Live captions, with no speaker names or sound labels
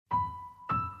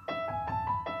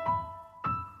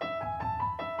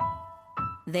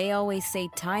They always say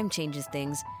time changes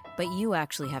things, but you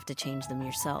actually have to change them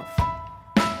yourself.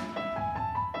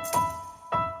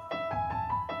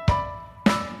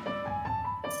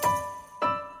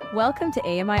 Welcome to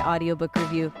AMI Audiobook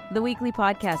Review, the weekly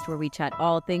podcast where we chat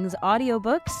all things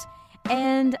audiobooks.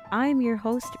 And I'm your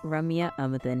host, Ramya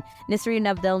Amadin. Nisreen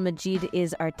Abdel-Majid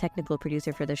is our technical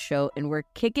producer for the show, and we're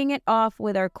kicking it off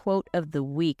with our quote of the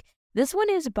week. This one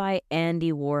is by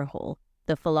Andy Warhol.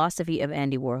 The Philosophy of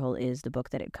Andy Warhol is the book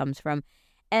that it comes from.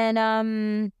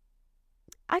 And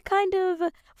I kind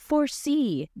of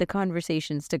foresee the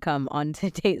conversations to come on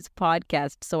today's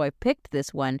podcast, so I picked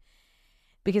this one.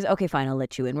 Because, okay, fine, I'll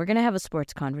let you in. We're going to have a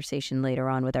sports conversation later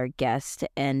on with our guest,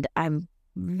 and I'm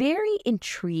very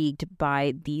intrigued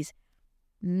by these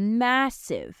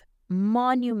massive,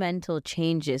 monumental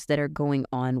changes that are going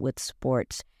on with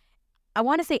sports. I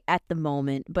want to say at the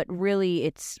moment, but really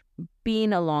it's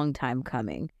been a long time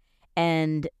coming.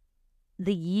 And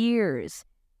the years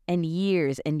and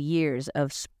years and years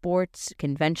of sports,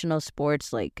 conventional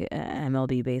sports like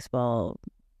MLB, baseball,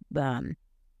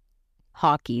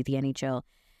 hockey, the NHL,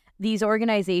 these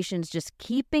organizations just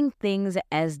keeping things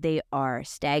as they are,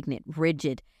 stagnant,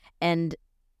 rigid, and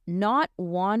not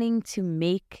wanting to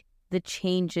make the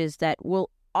changes that will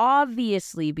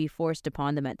obviously be forced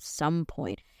upon them at some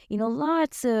point. You know,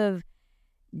 lots of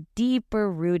deeper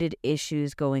rooted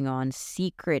issues going on,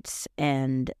 secrets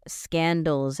and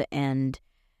scandals and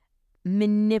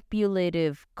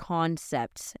manipulative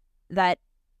concepts that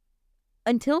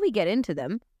until we get into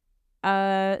them,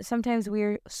 sometimes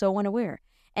we're so unaware.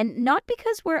 And not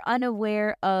because we're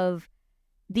unaware of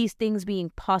these things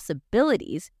being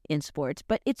possibilities in sports,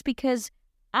 but it's because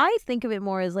I think of it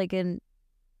more as like an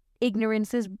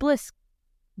ignorance is bliss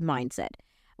mindset,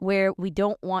 where we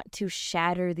don't want to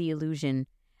shatter the illusion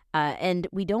and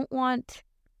we don't want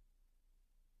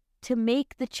to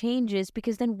make the changes,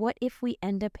 because then what if we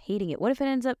end up hating it? What if it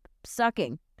ends up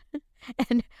sucking?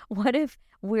 And what if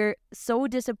we're so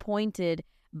disappointed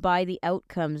by the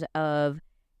outcomes of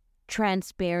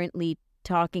transparently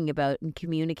talking about and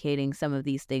communicating some of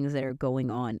these things that are going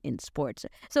on in sports?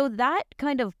 So that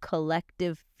kind of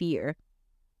collective fear,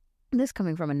 this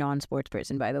coming from a non-sports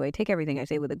person, by the way, take everything I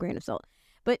say with a grain of salt,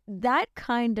 but that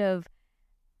kind of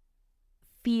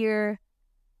fear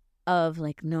of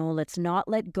like, no, let's not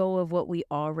let go of what we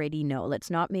already know. Let's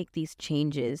not make these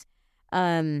changes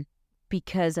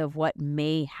because of what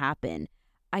may happen,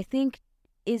 I think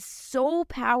is so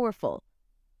powerful.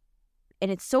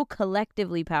 And it's so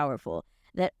collectively powerful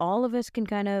that all of us can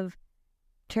kind of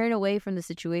turn away from the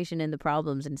situation and the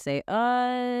problems and say,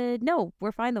 no,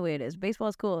 we're fine the way it is.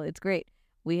 Baseball's cool. It's great.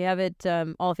 We have it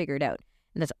all figured out.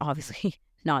 And that's obviously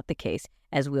not the case,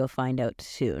 as we'll find out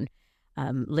soon.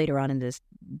 Later on in this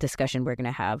discussion we're going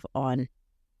to have on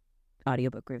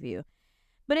audiobook review.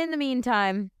 But in the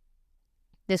meantime,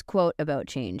 this quote about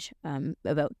change,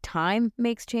 about time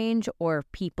makes change or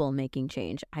people making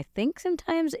change. I think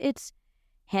sometimes it's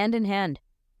hand in hand.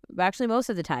 Actually, most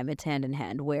of the time it's hand in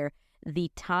hand, where the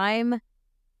time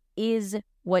is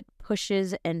what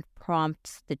pushes and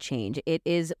prompts the change. It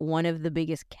is one of the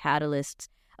biggest catalysts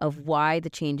of why the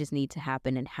changes need to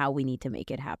happen and how we need to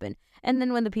make it happen. And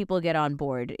then when the people get on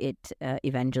board, it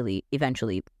eventually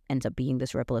ends up being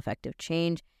this ripple effect of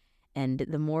change. And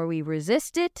the more we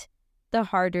resist it, the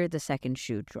harder the second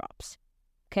shoe drops.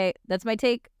 Okay, that's my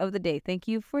take of the day. Thank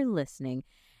you for listening.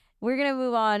 We're going to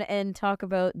move on and talk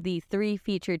about the 3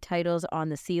 featured titles on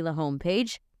the CELA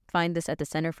homepage. Find this at the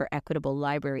Center for Equitable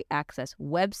Library Access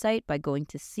website by going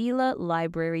to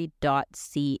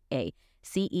celalibrary.ca,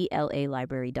 CELA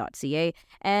library.ca.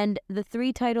 And the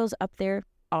 3 titles up there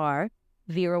are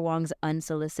Vera Wong's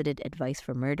Unsolicited Advice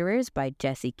for Murderers by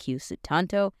Jesse Q.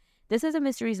 Sutanto. This is a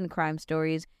mysteries and crime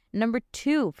stories. Number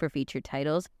 2 for featured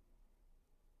titles,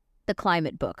 The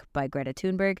Climate Book by Greta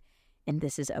Thunberg. And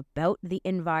this is about the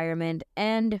environment.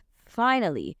 And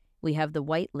finally, we have The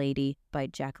White Lady by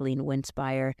Jacqueline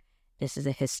Winspire. This is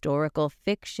a historical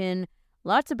fiction.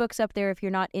 Lots of books up there. If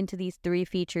you're not into these 3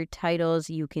 featured titles,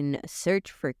 you can search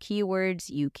for keywords.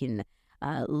 You can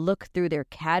look through their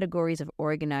categories of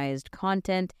organized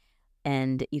content.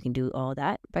 And you can do all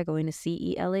that by going to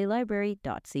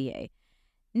celalibrary.ca.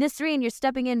 Nisreen, you're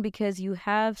stepping in because you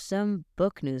have some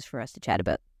book news for us to chat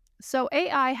about. So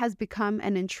AI has become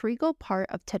an integral part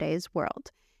of today's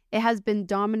world. It has been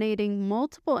dominating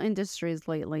multiple industries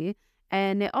lately,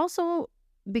 and it also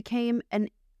became a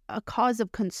cause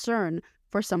of concern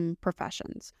for some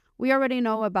professions. We already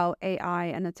know about AI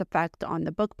and its effect on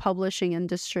the book publishing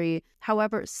industry.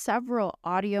 However, several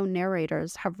audio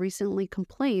narrators have recently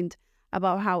complained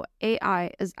about how AI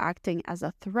is acting as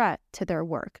a threat to their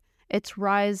work. its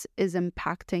rise is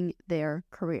impacting their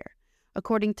career.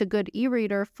 According to Good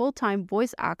e-Reader, full-time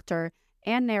voice actor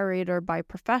and narrator by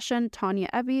profession, Tanya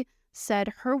Eby,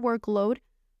 said her workload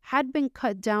had been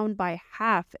cut down by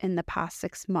half in the past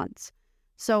 6 months.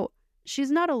 So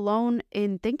she's not alone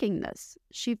in thinking this.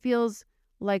 She feels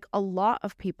like a lot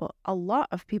of people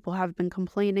have been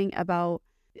complaining about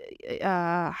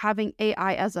having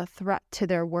AI as a threat to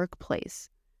their workplace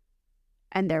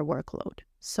and their workload.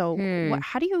 So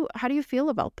how do you feel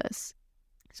about this?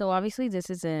 So obviously this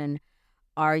is an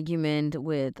argument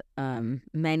with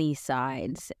many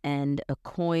sides and a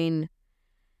coin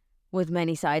with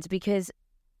many sides, because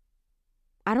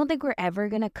I don't think we're ever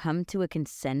going to come to a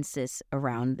consensus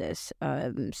around this.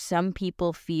 Some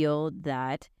people feel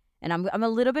that, and I'm a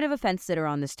little bit of a fence sitter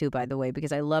on this too, by the way,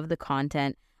 because I love the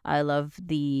content. I love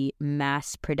the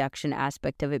mass production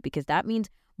aspect of it, because that means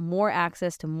more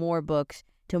access to more books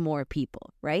to more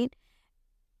people, right?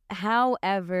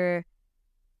 However,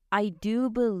 I do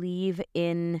believe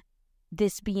in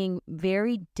this being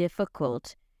very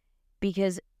difficult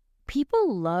because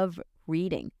people love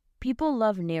reading. People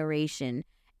love narration,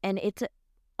 and it's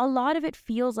a lot of it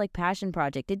feels like passion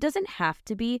project. It doesn't have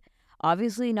to be.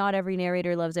 Obviously, not every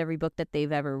narrator loves every book that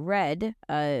they've ever read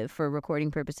for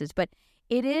recording purposes, but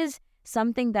it is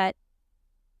something that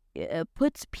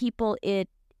puts people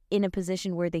in a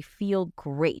position where they feel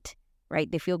great, right?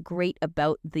 They feel great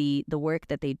about the work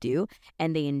that they do,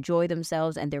 and they enjoy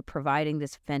themselves, and they're providing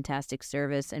this fantastic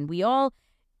service, and we all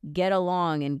get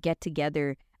along and get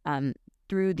together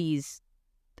through these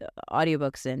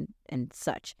audiobooks and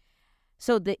such.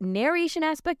 So the narration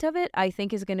aspect of it, I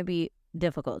think, is going to be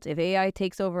difficult. If AI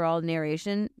takes over all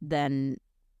narration, then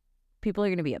people are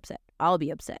going to be upset. I'll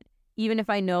be upset, even if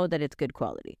I know that it's good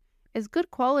quality. It's good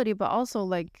quality, but also,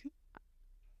 like,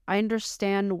 I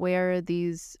understand where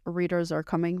these readers are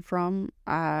coming from.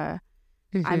 I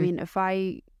mean, if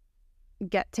I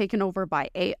get taken over by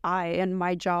AI and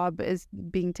my job is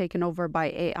being taken over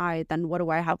by AI, then what do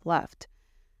I have left?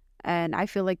 And I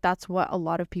feel like that's what a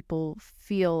lot of people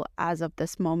feel as of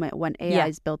this moment when AI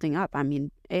is building up. I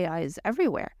mean, AI is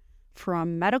everywhere,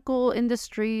 from medical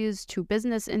industries to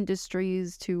business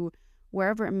industries to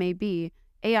wherever it may be.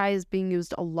 AI is being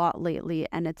used a lot lately,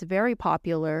 and it's very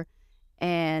popular.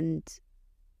 And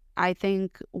I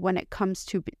think when it comes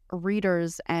to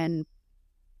readers and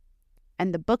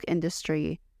the book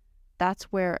industry, that's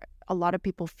where a lot of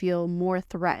people feel more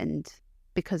threatened,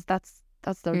 because that's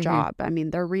their job. I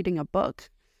mean, they're reading a book.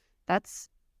 It's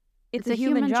a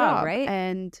human job, right?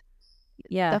 And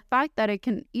the fact that it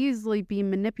can easily be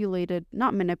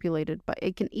not manipulated, but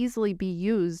it can easily be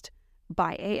used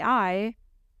by AI,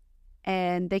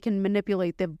 and they can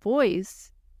manipulate the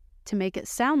voice to make it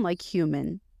sound like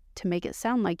human,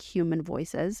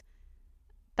 voices.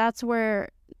 That's where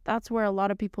a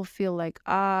lot of people feel like,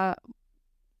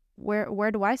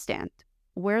 where do I stand?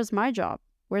 Where's my job?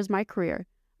 Where's my career?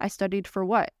 I studied for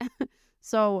what?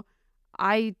 So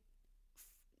I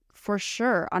for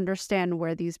sure understand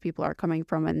where these people are coming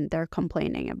from and they're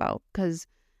complaining about, because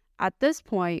at this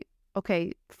point,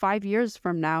 okay, 5 years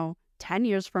from now, 10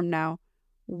 years from now,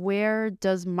 where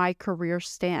does my career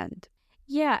stand?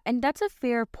 Yeah, and that's a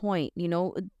fair point. You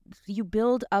know, you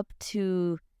build up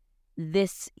to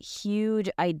this huge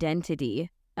identity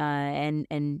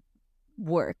and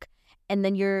work, and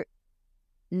then you're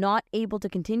not able to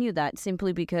continue that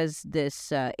simply because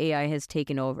this AI has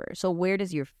taken over. So where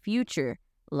does your future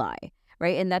lie,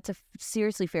 right? And that's a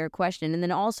seriously fair question. And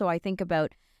then also I think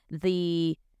about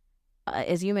the,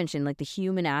 as you mentioned, like the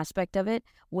human aspect of it,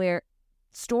 where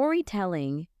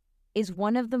storytelling is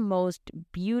one of the most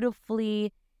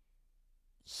beautifully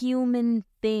human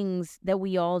things that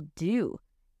we all do,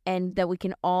 and that we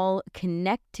can all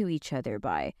connect to each other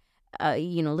by.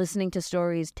 Listening to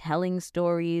stories, telling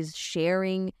stories,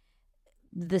 sharing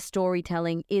the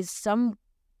storytelling is some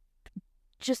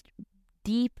just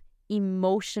deep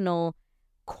emotional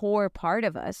core part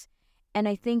of us. And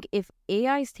I think if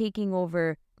AI is taking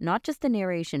over not just the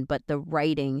narration, but the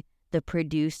writing, the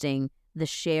producing, the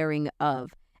sharing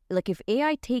of, like if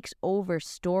AI takes over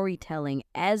storytelling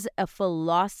as a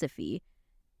philosophy,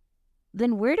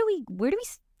 then where do we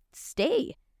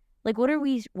stay? Like, what are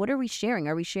we sharing?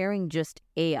 Are we sharing just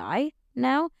AI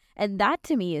now? And that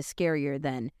to me is scarier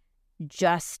than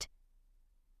just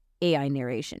AI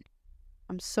narration.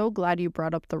 I'm so glad you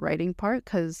brought up the writing part,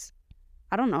 because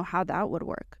I don't know how that would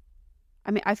work. I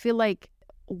mean, I feel like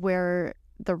where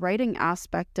the writing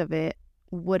aspect of it,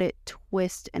 would it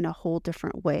twist in a whole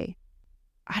different way?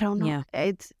 I don't know.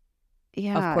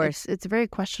 Yeah. Of course. It's very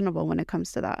questionable when it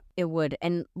comes to that. It would.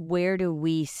 And where do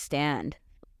we stand?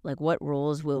 Like, what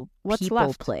roles will What's people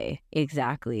left? play?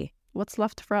 Exactly. What's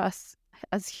left for us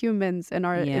as humans in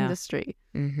our Yeah. industry?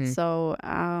 Mm-hmm. So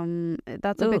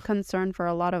that's a big concern for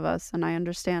a lot of us, and I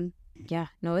understand. Yeah,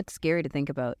 no, it's scary to think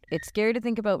about. It's scary to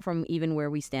think about from even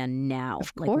where we stand now,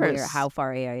 Of like how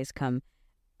far AI has come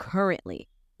currently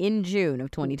in June of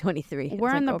 2023.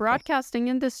 We're in the broadcasting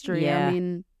industry. Yeah. I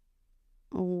mean,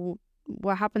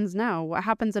 what happens now? What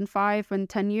happens in 5 and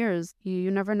 10 years?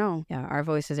 You never know. Yeah, our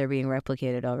voices are being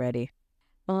replicated already.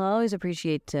 Well, I always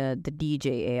appreciate the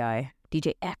DJ AI,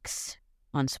 DJ X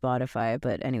on Spotify.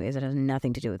 But anyways, it has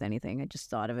nothing to do with anything. I just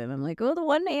thought of him. I'm like, oh, the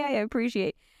one AI I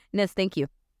appreciate. Ness, thank you.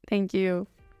 Thank you.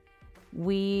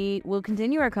 We will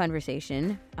continue our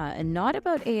conversation, and not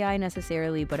about AI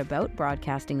necessarily, but about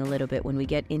broadcasting a little bit when we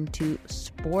get into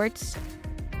sports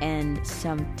and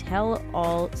some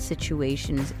tell-all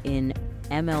situations in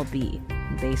MLB,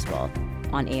 baseball,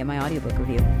 on AMI Audiobook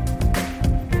Review.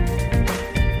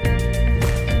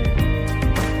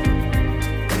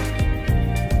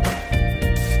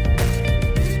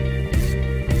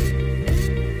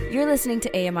 You're listening to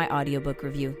AMI Audiobook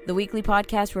Review, the weekly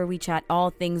podcast where we chat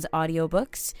all things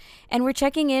audiobooks, and we're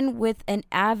checking in with an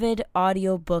avid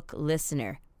audiobook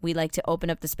listener. We like to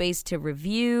open up the space to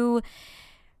review,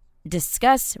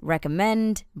 discuss,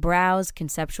 recommend, browse,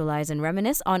 conceptualize, and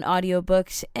reminisce on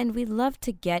audiobooks, and we love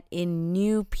to get in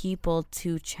new people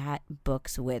to chat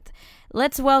books with.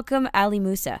 Let's welcome Ali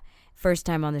Moosa. First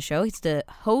time on the show. He's the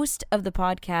host of the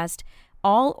podcast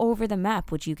All Over the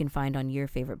Map, which you can find on your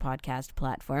favorite podcast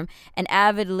platform, an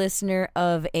avid listener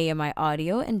of AMI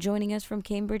Audio, and joining us from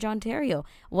Cambridge, Ontario.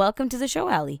 Welcome to the show,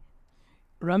 Ali.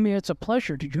 Ramya, it's a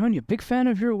pleasure to join you. Big fan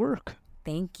of your work.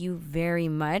 Thank you very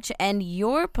much. And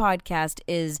your podcast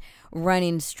is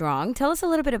running strong. Tell us a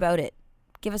little bit about it.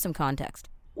 Give us some context.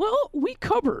 Well, we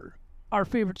cover our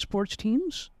favorite sports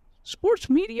teams, sports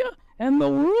media, and the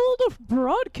world of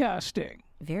broadcasting.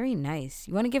 Very nice.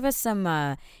 You want to give us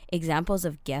some examples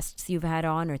of guests you've had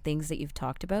on or things that you've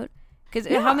talked about? Because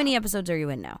how many episodes are you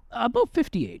in now? About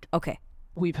 58. Okay.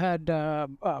 We've had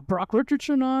Brock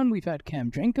Richardson on. We've had Cam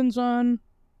Jenkins on.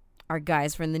 Our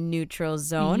guys from the Neutral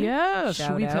Zone. Yes.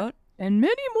 Shout out. And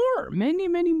many more. Many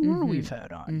more we've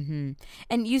had on. Mm-hmm.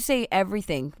 And you say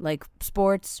everything, like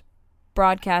sports,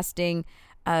 broadcasting.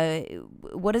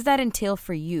 What does that entail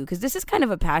for you? Because this is kind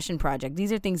of a passion project.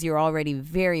 These are things you're already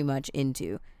very much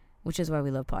into, which is why we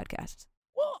love podcasts.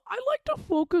 Well, I like to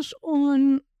focus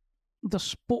on the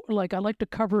sport. Like, I like to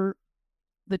cover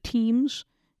the teams,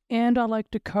 and I like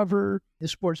to cover the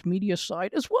sports media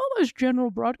side, as well as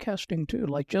general broadcasting, too.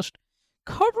 Like, just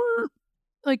cover,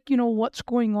 like, you know, what's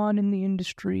going on in the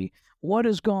industry, what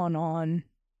has gone on,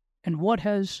 and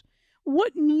maybe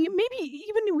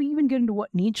even get into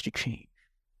what needs to change.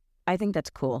 I think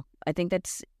that's cool. I think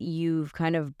you've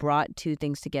kind of brought two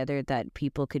things together that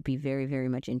people could be very, very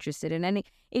much interested in. And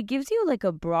it gives you like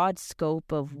a broad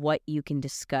scope of what you can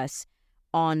discuss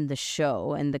on the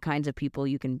show and the kinds of people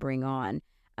you can bring on.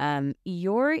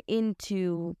 You're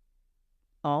into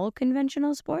all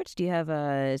conventional sports? Do you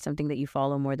have something that you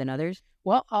follow more than others?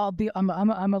 Well,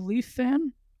 I'm a Leaf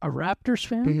fan, a Raptors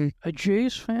fan, a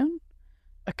Jays fan,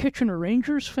 a Kitchener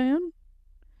Rangers fan,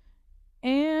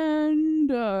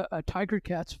 and a Tiger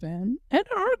Cats fan, and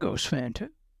an Argos fan, too.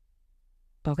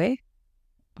 Okay.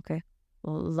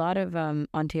 Well, a lot of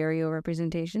Ontario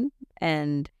representation.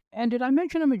 And did I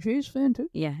mention I'm a Jays fan, too?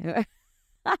 Yeah,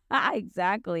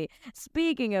 exactly.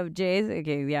 Speaking of Jays,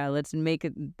 okay, yeah, let's make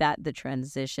that the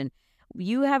transition.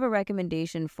 You have a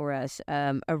recommendation for us,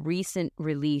 a recent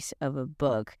release of a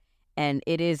book, and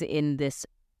it is in this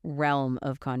realm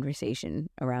of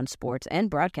conversation around sports and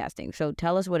broadcasting. So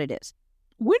tell us what it is.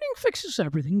 Winning Fixes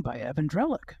Everything by Evan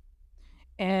Drellich,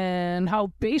 and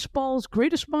how baseball's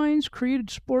greatest minds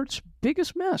created sports'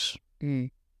 biggest mess.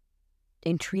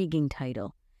 Intriguing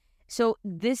title. So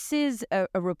this is a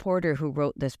reporter who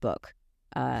wrote this book,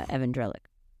 Evan Drellich.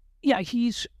 Yeah,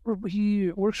 he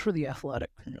works for The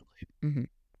Athletic. Mm-hmm.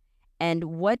 And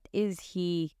what is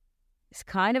he? It's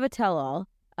kind of a tell-all,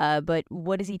 but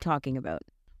what is he talking about?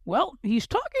 Well, he's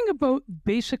talking about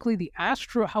basically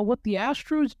what the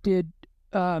Astros did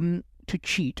to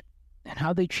cheat, and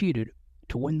how they cheated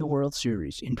to win the World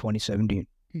Series in 2017.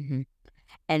 Mm-hmm.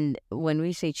 And when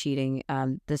we say cheating,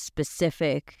 the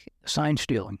specific... Sign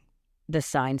stealing. The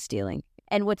sign stealing.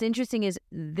 And what's interesting is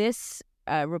this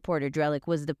reporter, Drellich,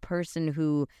 was the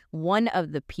person one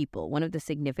of the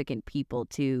significant people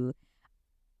to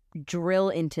drill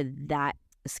into that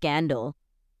scandal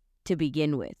to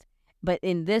begin with. But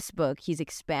in this book, he's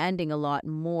expanding a lot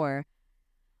more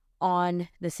on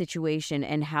the situation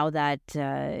and how that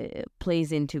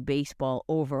plays into baseball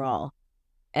overall.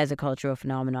 as a cultural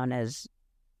phenomenon as,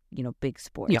 big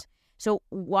sports. Yeah. So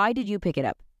why did you pick it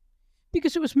up?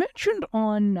 Because it was mentioned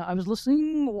on, I was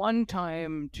listening one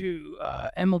time to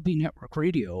MLB Network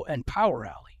Radio and Power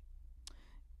Alley.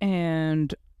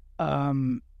 And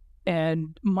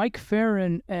Mike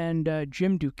Farron and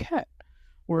Jim Duquette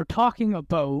were talking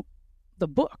about the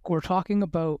book. We're talking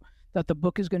about that the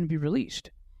book is going to be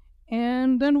released.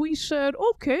 And then we said,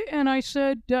 okay. And I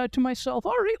said to myself,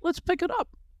 all right, let's pick it up.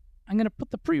 I'm going to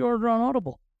put the pre-order on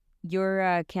Audible.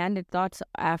 Your candid thoughts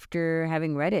after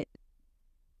having read it.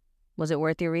 Was it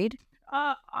worth your read?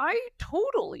 I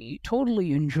totally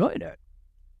enjoyed it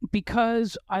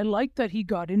because I like that he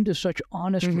got into such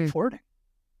honest reporting.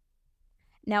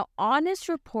 Now, honest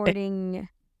reporting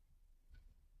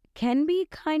can be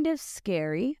kind of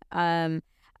scary.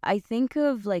 I think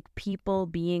of like people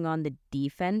being on the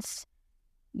defense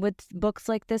with books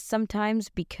like this sometimes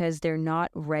because they're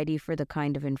not ready for the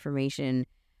kind of information,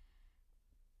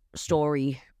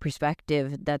 story,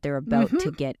 perspective that they're about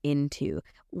to get into.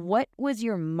 What was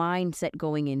your mindset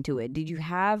going into it? Did you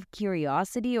have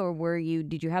curiosity, or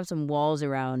did you have some walls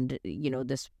around,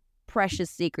 this precious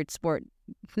sacred sport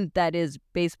that is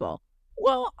baseball?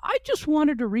 Well, I just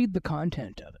wanted to read the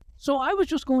content of it. So I was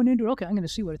just going into it, okay, I'm going to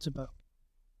see what it's about.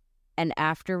 And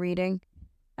after reading,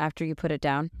 after you put it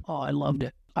down? Oh, I loved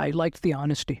it. I liked the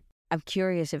honesty. I'm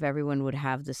curious if everyone would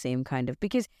have the same kind of,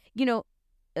 because,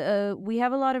 we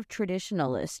have a lot of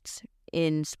traditionalists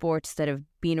in sports that have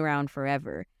been around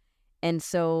forever. And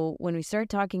so when we start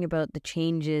talking about the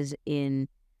changes in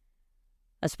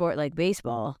a sport like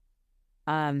baseball,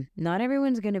 not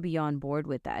everyone's going to be on board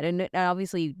with that. And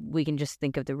obviously we can just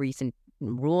think of the recent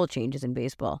rule changes in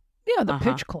baseball. Yeah, the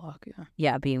pitch clock. Yeah.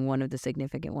 Yeah, being one of the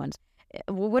significant ones.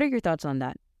 What are your thoughts on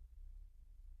that?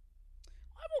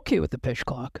 I'm okay with the pitch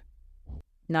clock.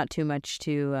 Not too much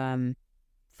to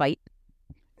fight?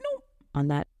 No. On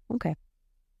that? Okay.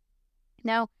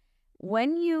 Now,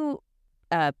 when you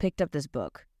picked up this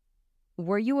book,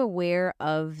 were you aware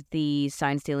of the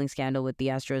sign-stealing scandal with the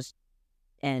Astros?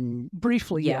 And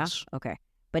briefly, yes. Okay.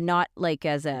 But not like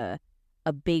as a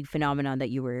big phenomenon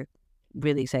that you were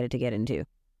really excited to get into?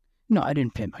 No, I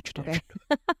didn't pay much attention.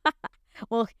 Okay.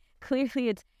 Well, clearly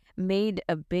it's made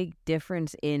a big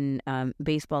difference in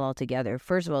baseball altogether.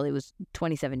 First of all, it was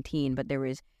 2017, but there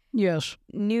was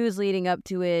news leading up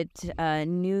to it,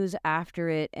 news after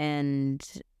it, and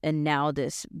now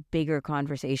this bigger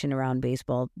conversation around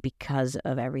baseball because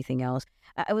of everything else.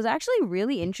 I was actually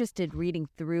really interested reading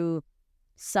through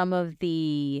some of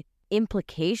the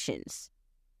implications,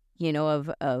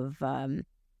 of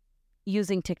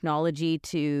using technology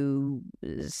to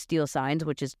steal signs,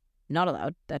 which is not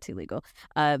allowed. That's illegal.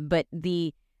 But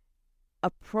the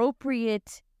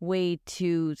appropriate way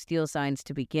to steal signs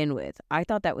to begin with, I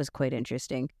thought that was quite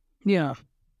interesting. Yeah.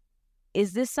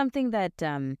 Is this something that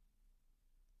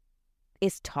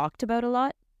is talked about a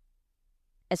lot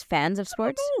as fans of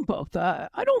sports? I don't know about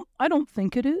that. I don't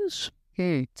think it is.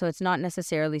 So it's not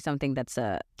necessarily something that's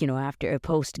after a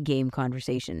post-game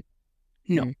conversation.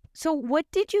 No. So what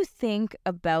did you think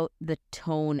about the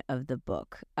tone of the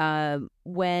book?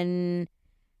 When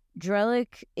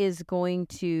Drellich is going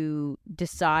to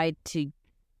decide to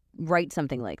write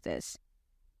something like this,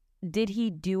 did he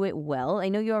do it well? I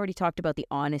know you already talked about the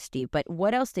honesty, but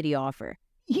what else did he offer?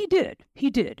 He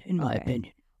did, in my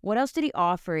opinion. What else did he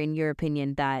offer, in your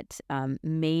opinion, that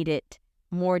made it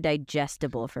more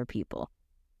digestible for people?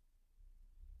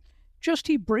 Just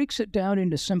he breaks it down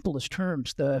into simplest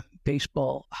terms, the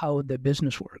baseball, how the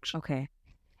business works. Okay.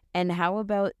 And how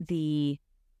about the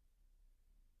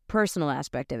personal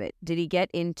aspect of it? Did he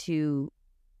get into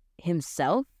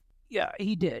himself? Yeah,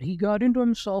 he did. He got into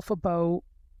himself about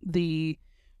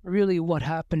really what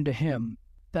happened to him,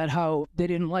 that how they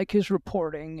didn't like his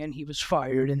reporting and he was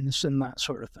fired and this and that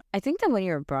sort of thing. I think that when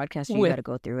you're a broadcaster, you got to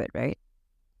go through it, right?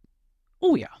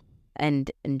 Oh, yeah.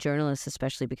 And journalists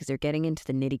especially, because they're getting into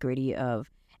the nitty-gritty of,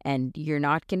 and you're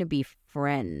not going to be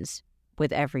friends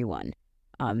with everyone.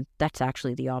 That's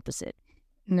actually the opposite.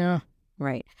 No.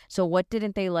 Right. So what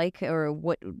didn't they like, or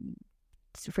what,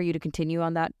 for you to continue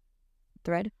on that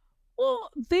thread? Well,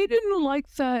 they didn't like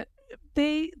that.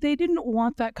 They didn't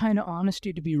want that kind of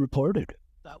honesty to be reported.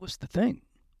 That was the thing.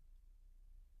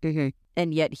 Mm-hmm.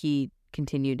 And yet he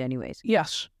continued anyways.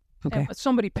 Yes. Okay. But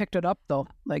somebody picked it up, though.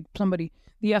 Like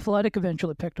The Athletic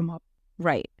eventually picked him up.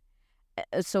 Right.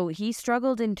 So he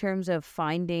struggled in terms of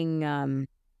finding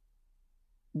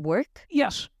work?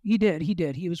 Yes, he did.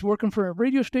 He was working for a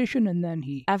radio station, and then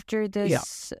after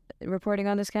this reporting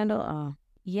on the scandal? Oh.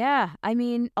 Yeah. I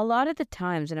mean, a lot of the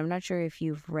times, and I'm not sure if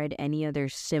you've read any other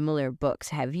similar books,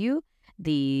 have you?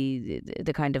 the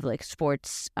kind of like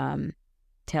sports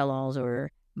tell-alls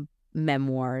or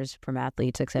memoirs from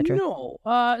athletes, etc.? No,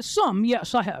 some,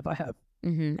 yes, I have.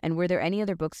 Mm-hmm. And were there any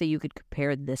other books that you could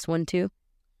compare this one to?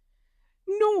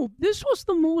 No, this was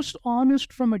the most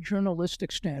honest from a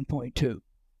journalistic standpoint, too.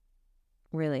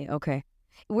 Really? Okay.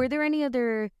 Were there any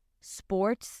other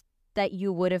sports that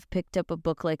you would have picked up a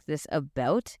book like this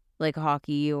about, like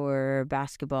hockey or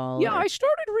basketball? Yeah, I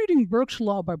started reading Burke's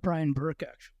Law by Brian Burke,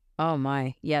 actually. Oh,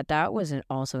 my. Yeah, that was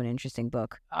also an interesting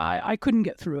book. I couldn't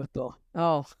get through it, though.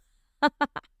 Oh.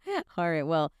 All right.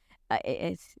 Well,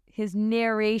 his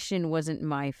narration wasn't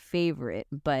my favorite,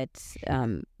 but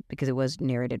because it was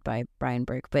narrated by Brian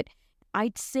Burke. But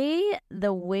I'd say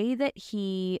the way that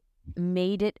he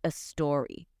made it a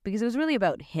story, because it was really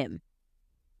about him,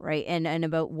 right? And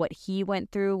about what he went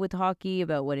through with hockey,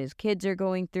 about what his kids are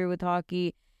going through with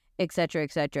hockey, et cetera,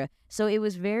 et cetera. So it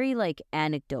was very like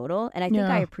anecdotal. And I think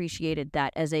I appreciated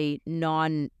that as a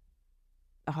non-hockey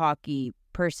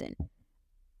person.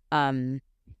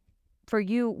 For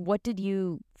you, what did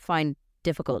you find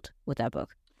difficult with that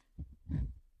book?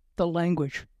 The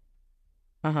language.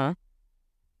 Uh-huh.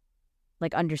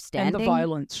 Like understanding? And the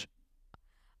violence.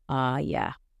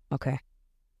 Yeah. Okay.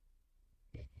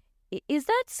 Is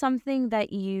that something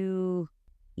that you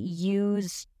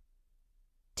use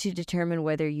to determine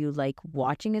whether you like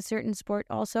watching a certain sport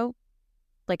also?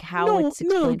 Like how it's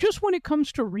explained? No, just when it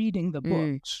comes to reading the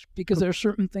books, because there are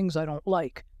certain things I don't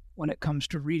like when it comes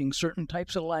to reading certain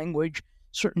types of language,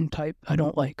 certain type I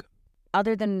don't like.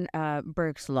 Other than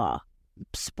Burke's Law,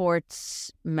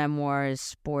 sports memoirs,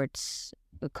 sports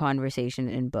conversation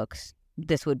in books,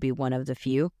 this would be one of the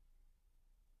few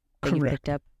that you picked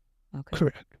up? Okay.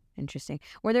 Correct. Interesting.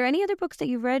 Were there any other books that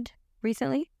you've read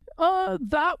recently?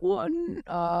 That one,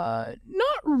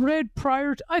 not read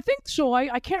prior to, I think so.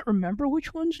 I can't remember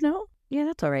which ones now. Yeah,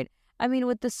 that's all right. I mean,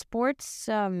 with the sports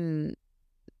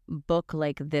book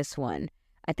like this one,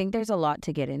 I think there's a lot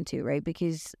to get into, right?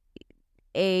 Because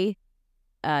in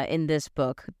this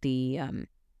book, the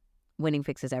Winning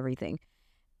Fixes Everything,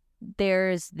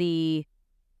 there's the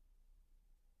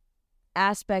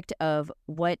aspect of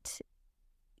what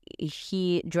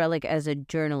Drellich as a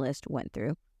journalist went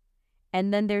through.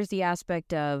 And then there's the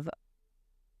aspect of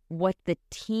what the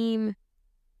team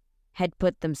had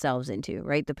put themselves into,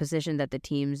 right? The position that the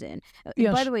team's in.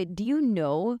 Yes. By the way, do you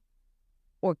know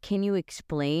or can you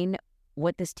explain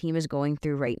what this team is going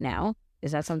through right now?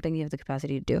 Is that something you have the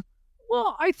capacity to do?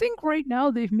 Well, I think right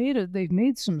now they've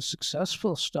made some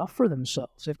successful stuff for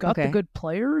themselves. They've got the good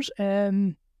players,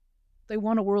 and they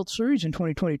won a World Series in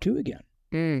 2022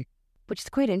 again. Which is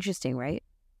quite interesting, right?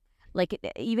 Like,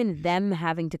 even them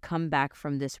having to come back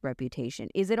from this reputation.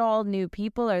 Is it all new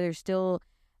people? Are there still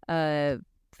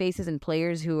faces and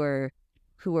players who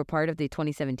were part of the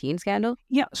 2017 scandal?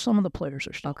 Yeah, some of the players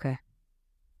are still. Okay.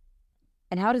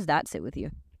 And how does that sit with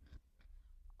you?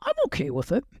 I'm okay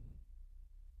with it.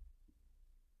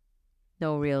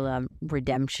 No real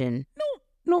redemption.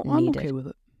 No, I'm needed. okay with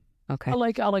it. Okay. I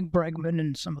like Bregman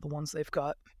and some of the ones they've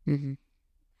got. Mm-hmm.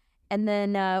 And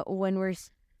then when we're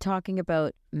talking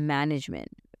about management,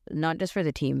 not just for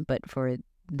the team, but for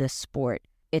the sport,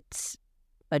 it's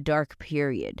a dark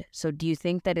period. So do you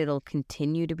think that it'll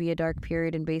continue to be a dark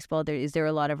period in baseball? Is there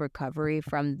a lot of recovery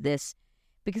from this?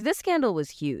 Because this scandal was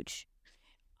huge.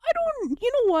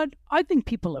 You know what? I think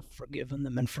people have forgiven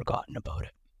them and forgotten about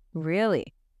it.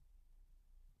 Really?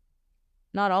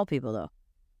 Not all people, though.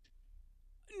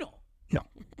 No.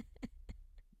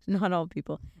 Not all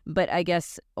people. But I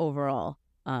guess overall,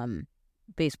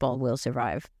 baseball will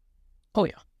survive. Oh,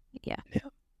 yeah. Yeah.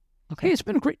 Okay, it's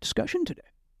been a great discussion today.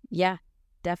 Yeah,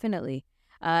 definitely.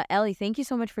 Ellie, thank you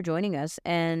so much for joining us,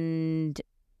 and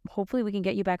hopefully we can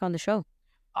get you back on the show.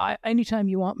 Anytime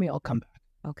you want me, I'll come back.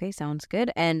 Okay, sounds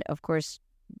good. And of course,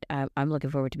 I'm looking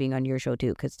forward to being on your show too,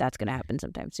 because that's going to happen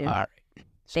sometime soon. All right.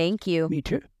 Thank you. Me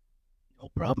too. No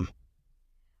problem.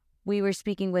 We were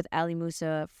speaking with Ali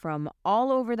Moosa from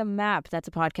All Over the Map. That's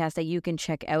a podcast that you can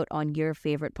check out on your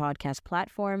favorite podcast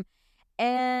platform.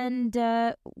 And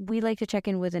we like to check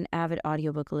in with an avid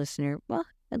audiobook listener, well,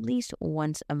 at least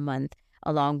once a month,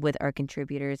 along with our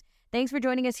contributors. Thanks for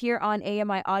joining us here on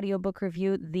AMI Audiobook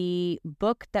Review. The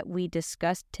book that we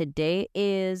discussed today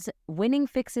is Winning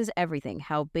Fixes Everything,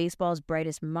 How Baseball's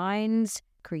Brightest Minds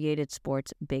Created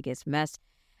Sports' Biggest Mess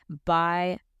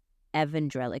by Evan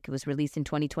Drellich. It was released in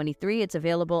 2023. It's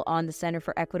available on the Center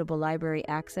for Equitable Library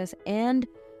Access and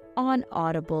on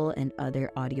Audible and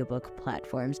other audiobook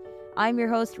platforms. I'm your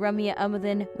host, Ramia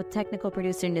Amuddin, with technical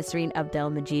producer Nisreen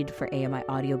Abdel-Majid for AMI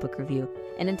Audiobook Review.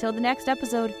 And until the next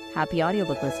episode, happy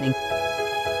audiobook listening.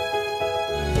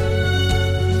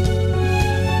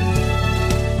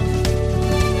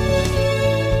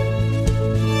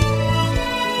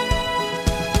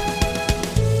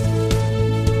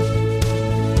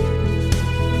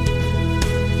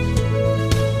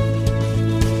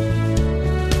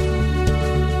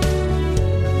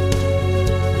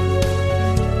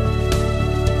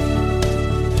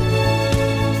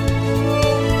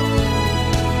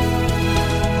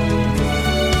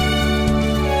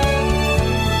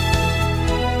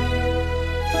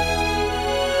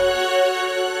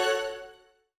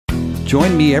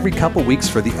 Join me every couple weeks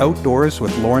for the Outdoors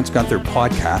with Lawrence Gunther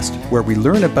podcast, where we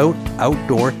learn about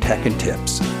outdoor tech and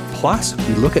tips. Plus,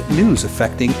 we look at news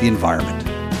affecting the environment.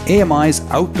 AMI's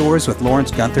Outdoors with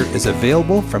Lawrence Gunther is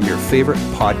available from your favorite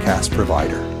podcast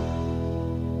provider.